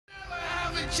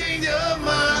change of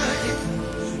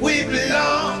mind. We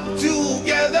belong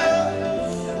together.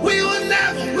 We will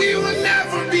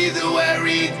never be the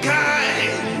worried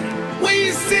kind.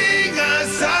 We sing our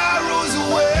sorrows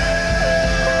away.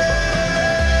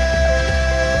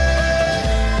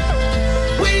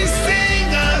 We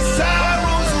sing our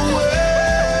sorrows away.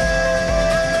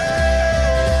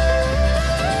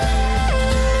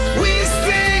 We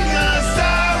sing our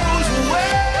sorrows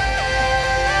away.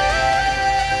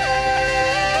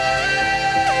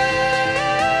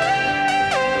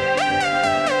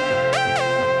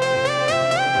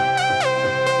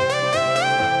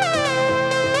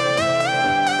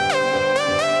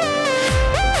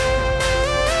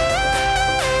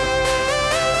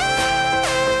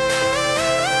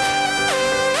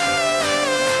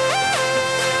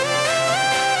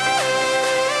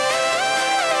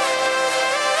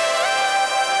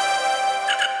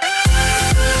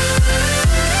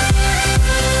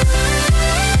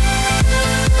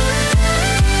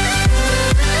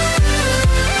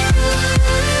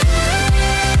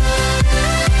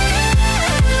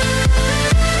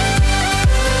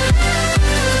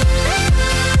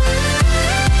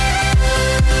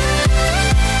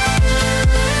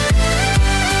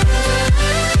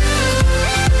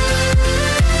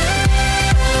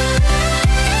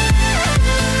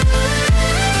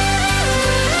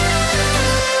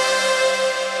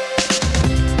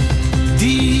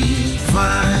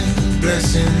 Divine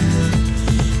blessing.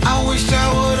 I wish I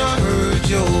would have heard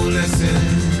your lesson.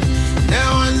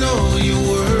 Now I know your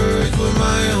words were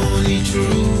my only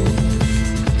truth.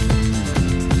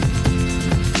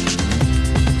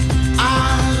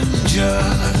 I'm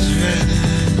just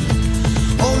venting.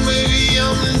 Oh, maybe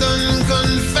I'm done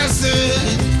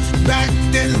confessing. Back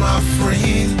then, my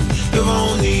friend, you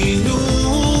only knew.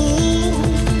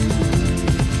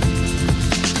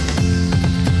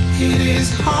 It is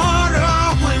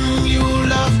harder when you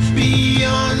love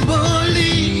beyond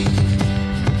belief.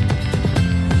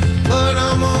 But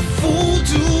I'm a fool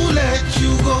to let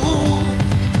you go.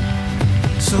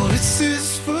 So this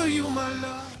is for you, my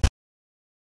love.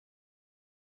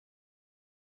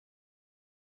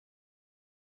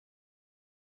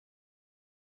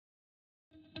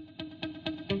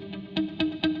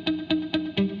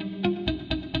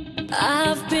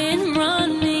 I've been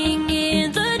running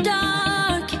in the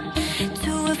dark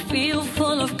to a field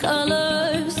full of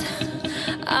colors.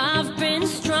 I've been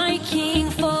striking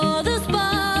for the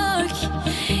spark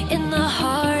in the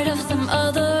heart of some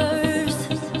others.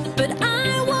 But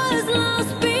I was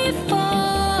lost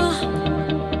before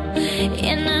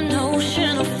in an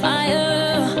ocean of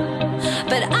fire.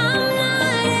 But I'm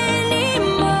not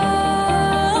anymore.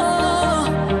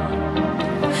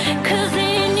 'Cause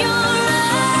in your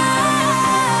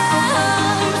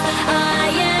arms I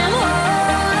am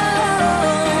home.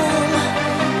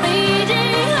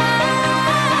 Reading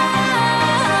hard,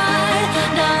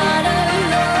 not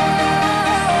alone.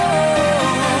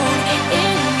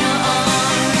 In your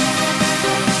arms.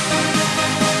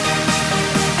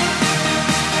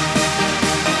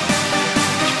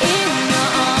 In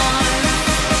your arms.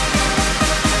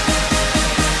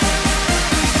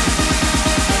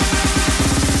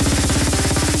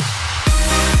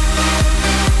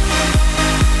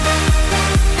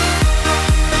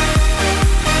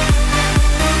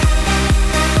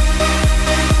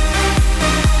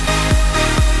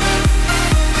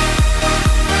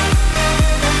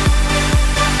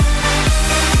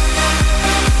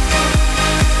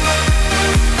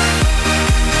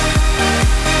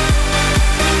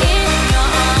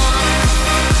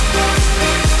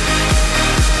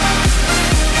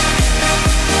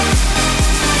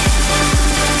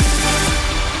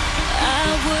 I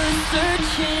was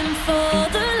searching for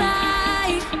the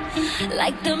light,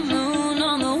 like the moon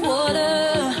on the water.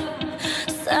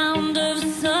 Sound of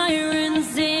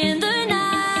sirens in the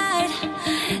night.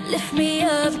 Lift me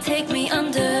up, take me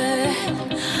under.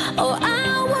 Oh,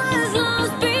 I was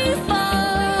lost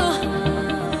before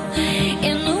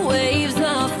in the waves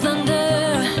of thunder.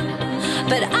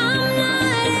 But I'm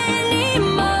not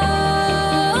anymore.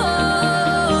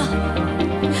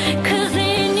 'Cause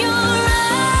in your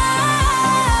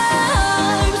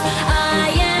arms I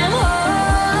am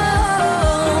home.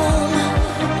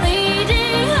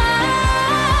 Reading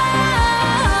hard,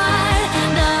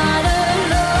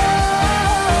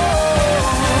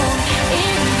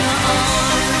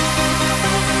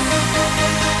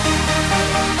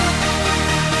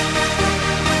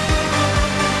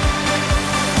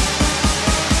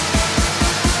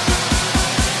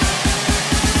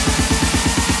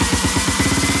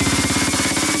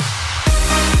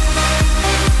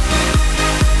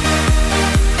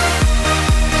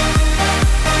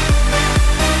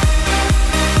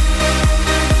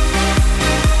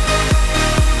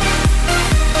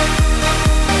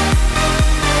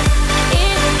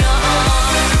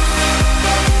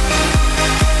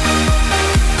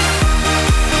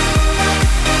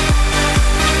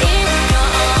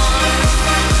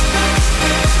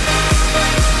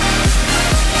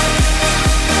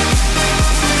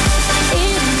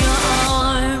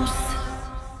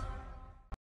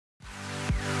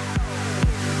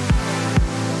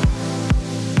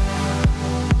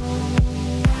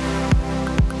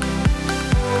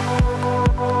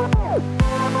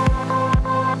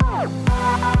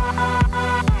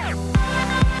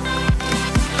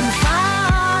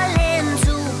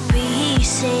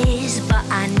 see.